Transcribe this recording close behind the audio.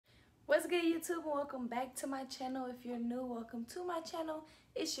What's good, YouTube, and welcome back to my channel. If you're new, welcome to my channel.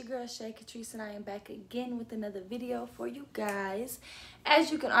 It's your girl Shay Catrice, and I am back again with another video for you guys.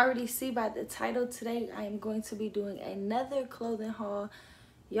 As you can already see by the title, today I am going to be doing another clothing haul.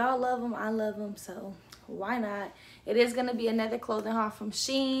 Y'all love them, I love them, so why not? It is going to be another clothing haul from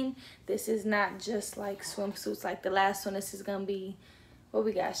SHEIN. This is not just like swimsuits like the last one. This is going to be what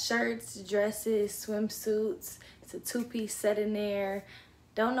we got: shirts, dresses, swimsuits. It's a two-piece set in there.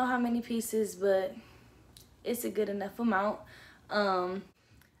 Don't know how many pieces, but it's a good enough amount.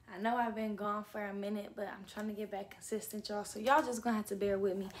 I know I've been gone for a minute, but I'm trying to get back consistent, y'all. So y'all just gonna have to bear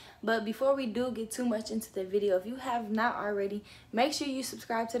with me. But before we do get too much into the video, if you have not already, make sure you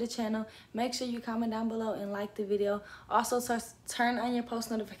subscribe to the channel. Make sure you comment down below and like the video. Also, turn on your post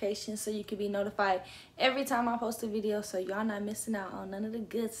notifications so you can be notified every time I post a video, so y'all not missing out on none of the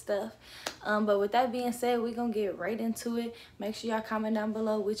good stuff. But with that being said, we're gonna get right into it. Make sure y'all comment down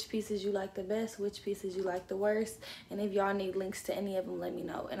below which pieces you like the best, which pieces you like the worst, and if y'all need links to any of them, let me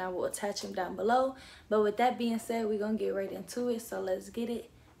know and I will attach them down below. But with that being said, we're gonna get right into it, so let's get it.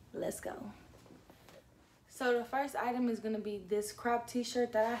 Let's go. So the first item is gonna be this crop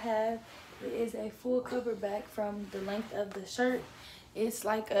t-shirt that I have. It is a full cover back from the length of the shirt. It's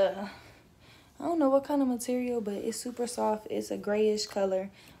like a, I don't know what kind of material, but it's super soft. It's a grayish color.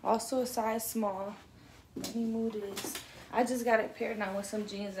 Also a size small. Let me move this. I just got it paired now with some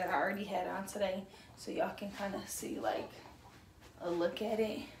jeans that I already had on today, so y'all can kind of see like a look at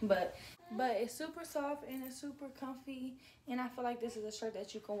it. But it's super soft and it's super comfy, and I feel like this is a shirt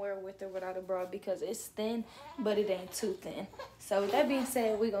that you can wear with or without a bra because it's thin, but it ain't too thin. So with that being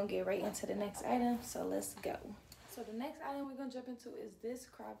said, we're gonna get right into the next item, so let's go. So the next item we're gonna jump into is this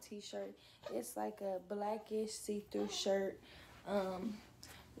crop t-shirt. It's like a blackish see-through shirt.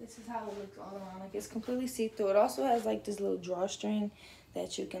 This is how it looks all around. Like, it's completely see-through. It also has like this little drawstring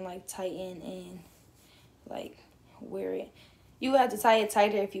that you can like tighten and like wear it. You have to tie it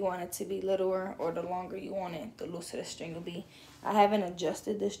tighter if you want it to be littler, or the longer you want it, the looser the string will be. I haven't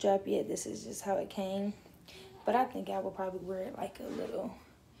adjusted the strap yet. This is just how it came. But I think I will probably wear it like a little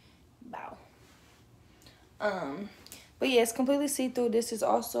bow. But yeah, it's completely see-through. This is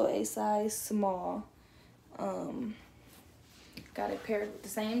also a size small. Got it paired with the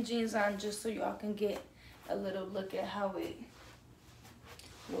same jeans on just so y'all can get a little look at how it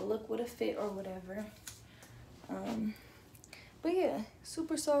will look with a fit or whatever. But yeah,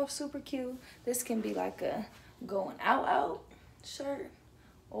 super soft, super cute. This can be like a going out shirt,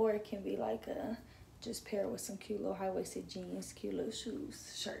 or it can be like a just pair with some cute little high-waisted jeans, cute little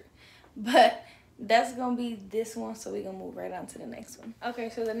shoes shirt. But that's gonna be this one, so we're gonna move right on to the next one.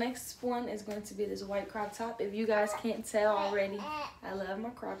 Okay, so the next one is going to be this white crop top. If you guys can't tell already, I love my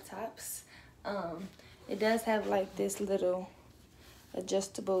crop tops. It does have like this little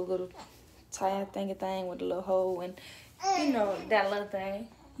adjustable little tie thing with a little hole, and you know that little thing.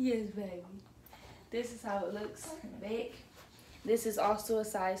 Yes, baby. This is how it looks in the back. This is also a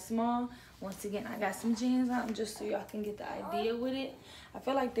size small. Once again, I got some jeans on just so y'all can get the idea with it. I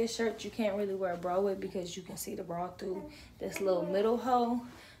feel like this shirt you can't really wear a bra with because you can see the bra through this little middle hole.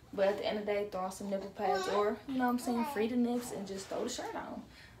 But at the end of the day, throw on some nipple pads, or, you know what I'm saying, free the nips and just throw the shirt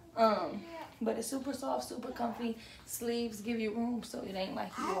on. But it's super soft, super comfy. Sleeves give you room so it ain't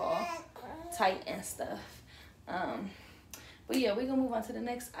like you all tight and stuff. But yeah, we're gonna move on to the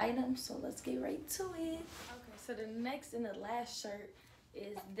next item, so let's get right to it. Okay, so the next and the last shirt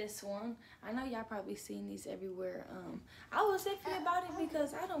is this one. I know y'all probably seen these everywhere. I was iffy about it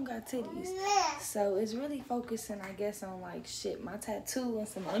because I don't got titties, so it's really focusing, I guess, on like shit, my tattoo and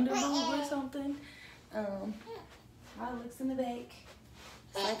some underboob or something. How it looks in the back.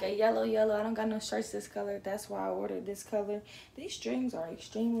 It's like a yellow. I don't got no shirts this color. That's why I ordered this color. These strings are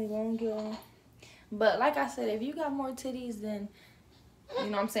extremely long, y'all. But like I said, if you got more titties, then, you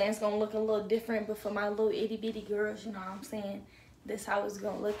know what I'm saying, it's going to look a little different. But for my little itty-bitty girls, you know what I'm saying, this how it's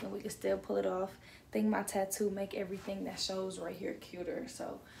going to look, and we can still pull it off. I think my tattoo make everything that shows right here cuter.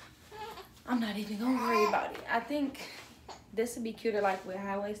 So I'm not even going to worry about it. I think this would be cuter like with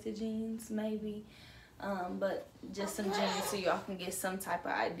high-waisted jeans, maybe. But just some jeans so y'all can get some type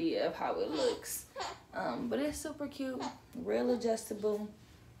of idea of how it looks. But it's super cute, real adjustable.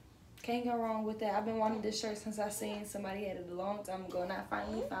 Can't go wrong with that. I've been wanting this shirt since I seen somebody had it a long time ago, and I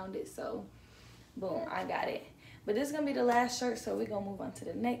finally found it. So, boom, I got it. But this is going to be the last shirt, so we're going to move on to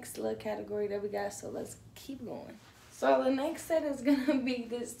the next little category that we got. So, let's keep going. So, the next set is going to be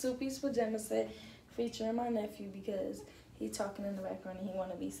this two-piece pajama set featuring my nephew because he's talking in the background and he want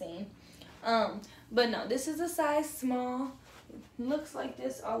to be seen. But no, this is a size small. It looks like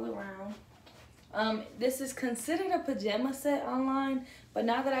this all around. This is considered a pajama set online, but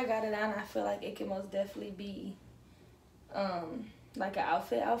now that I got it on, I feel like it can most definitely be like an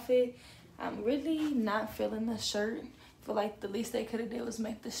outfit. I'm really not feeling the shirt. I feel like the least they could have did was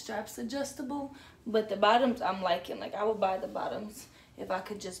make the straps adjustable, but the bottoms I'm liking. Like, I would buy the bottoms if I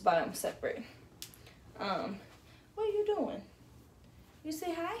could just buy them separate. What are you doing? You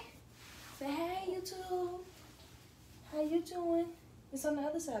say hi? Say hey, YouTube. How you doing? It's on the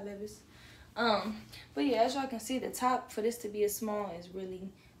other side, babies. But yeah, as y'all can see, the top for this to be a small is really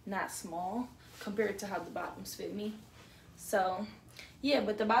not small compared to how the bottoms fit me. So yeah,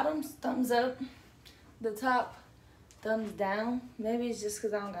 but the bottoms thumbs up, the top thumbs down. Maybe it's just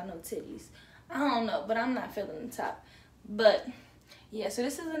because I don't got no titties. I don't know, but I'm not feeling the top. But yeah, so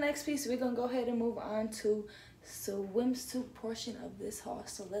this is the next piece. We're gonna go ahead and move on to swimsuit portion of this haul.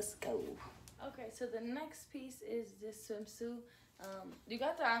 So let's go. Okay, so the next piece is this swimsuit. You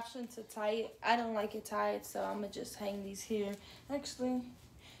got the option to tie it. I don't like it tied, so I'm gonna just hang these here. Actually, I'm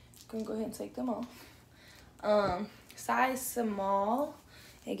gonna go ahead and take them off. Size small.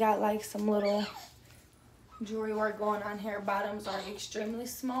 It got like some little jewelry work going on here. Bottoms are extremely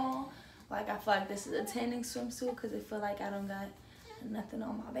small. Like, I feel like this is a tanning swimsuit because I feel like I don't got nothing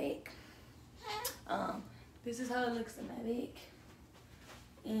on my back. This is how it looks in my back.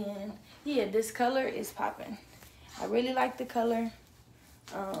 And yeah, this color is popping. I really like the color.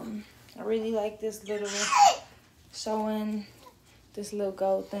 I really like this little showing this little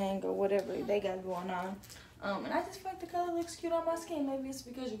gold thing or whatever they got going on. And I just feel like the color looks cute on my skin. Maybe it's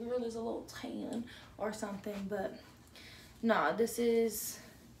because your girl is a little tan or something, but nah, this is,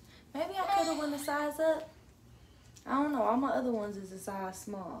 maybe I could have went a size up. I don't know, all my other ones is a size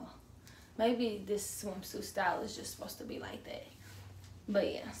small. Maybe this swimsuit style is just supposed to be like that.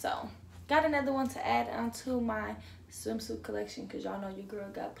 But yeah, so got another one to add onto my swimsuit collection because y'all know your girl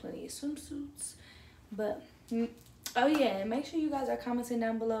got plenty of swimsuits. But oh yeah, and make sure you guys are commenting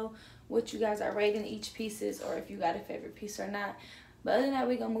down below what you guys are rating each pieces, or if you got a favorite piece or not. But other than that,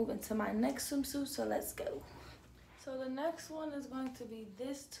 we're gonna move into my next swimsuit, so let's go. So the next one is going to be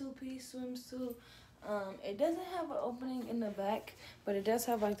this two-piece swimsuit. It doesn't have an opening in the back, but it does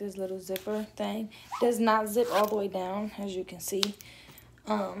have like this little zipper thing. It does not zip all the way down, as you can see.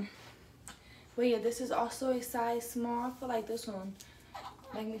 But yeah, this is also a size small. I feel like this one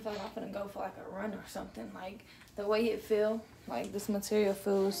make me feel like I'm gonna go for like a run or something. Like, the way it feel, like this material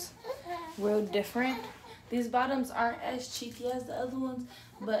feels real different. These bottoms aren't as cheeky as the other ones,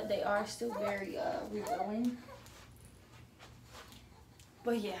 but they are still very revealing.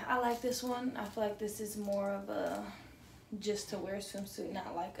 But yeah, I like this one. I feel like this is more of a just to wear swimsuit,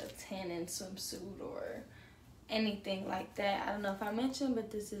 not like a tanning swimsuit or anything like that. I don't know if I mentioned, but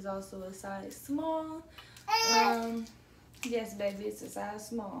this is also a size small. Yes, baby, it's a size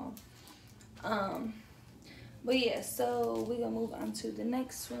small. But yeah, so we're gonna move on to the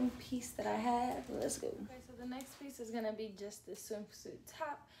next swim piece that I have. Let's go. Okay, so the next piece is gonna be just the swimsuit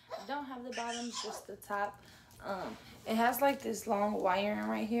top. I don't have the bottoms, just the top. It has like this long wiring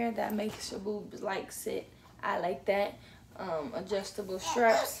right here that makes your boobs like sit. I like that. Adjustable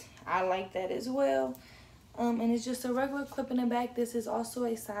straps, I like that as well. And it's just a regular clip in the back. This is also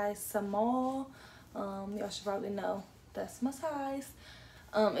a size small. Y'all should probably know that's my size.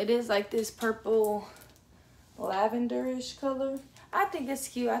 It is like this purple lavenderish color. I think it's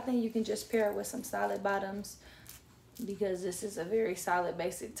cute. I think you can just pair it with some solid bottoms because this is a very solid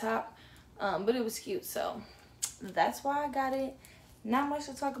basic top. But it was cute, so that's why I got it. Not much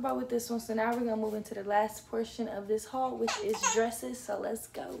to talk about with this one, so now we're gonna move into the last portion of this haul, which is dresses. So let's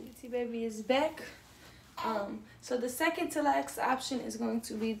go. T baby is back. So the second to last option is going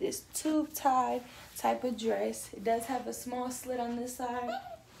to be this tube tie type of dress. It does have a small slit on this side,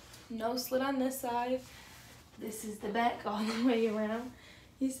 no slit on this side. This is the back all the way around.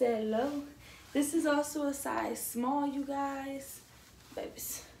 He said hello. This is also a size small, you guys.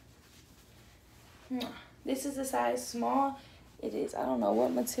 Babies. This is a size small. It is, I don't know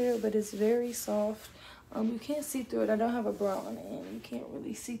what material, but it's very soft. You can't see through it. I don't have a bra on it, and you can't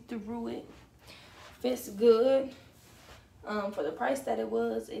really see through it. Fits good. For the price that it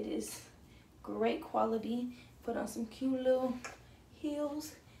was, it is great quality. Put on some cute little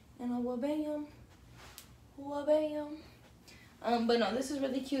heels and a wabam. But no, this is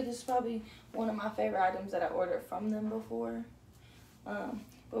really cute. This is probably one of my favorite items that I ordered from them before.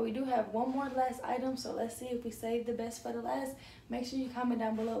 But we do have one more last item, so let's see if we saved the best for the last. Make sure you comment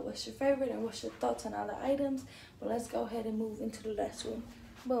down below what's your favorite and what's your thoughts on all the items. But let's go ahead and move into the last one.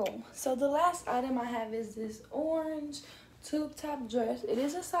 Boom. So the last item I have is this orange tube top dress. It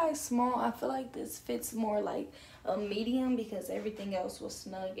is a size small. I feel like this fits more like a medium because everything else was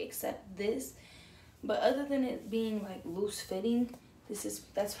snug except this. But other than it being like loose fitting,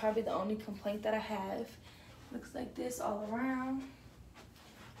 that's probably the only complaint that I have. Looks like this all around.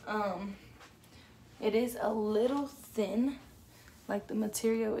 It is a little thin. Like the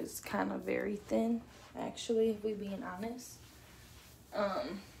material is kind of very thin, actually, if we being honest.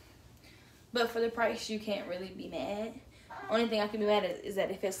 But for the price, you can't really be mad. Only thing I can be mad at is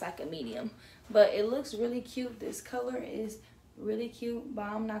that if it's like a medium. But it looks really cute. This color is really cute.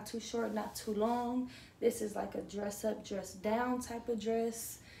 Bomb, not too short, not too long. This is like a dress up, dress down type of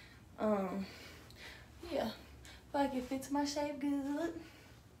dress. Yeah, like it fits my shape good.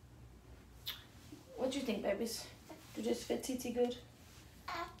 What you think, babies? Do this fit TT good?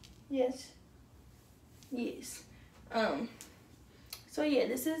 Yes. Yes. So yeah,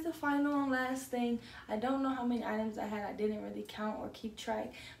 this is the final and last thing. I don't know how many items I had. I didn't really count or keep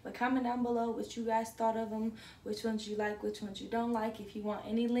track. But comment down below what you guys thought of them, which ones you like, which ones you don't like, if you want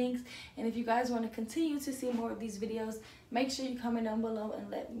any links. And if you guys want to continue to see more of these videos, make sure you comment down below and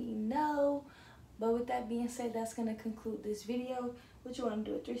let me know. But with that being said, that's going to conclude this video. What you want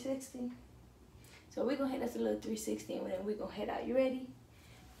to do, a 360? So we're going to hit us a little 360 and then we're going to head out. You ready?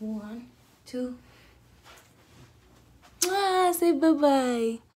 1, 2. Say bye-bye.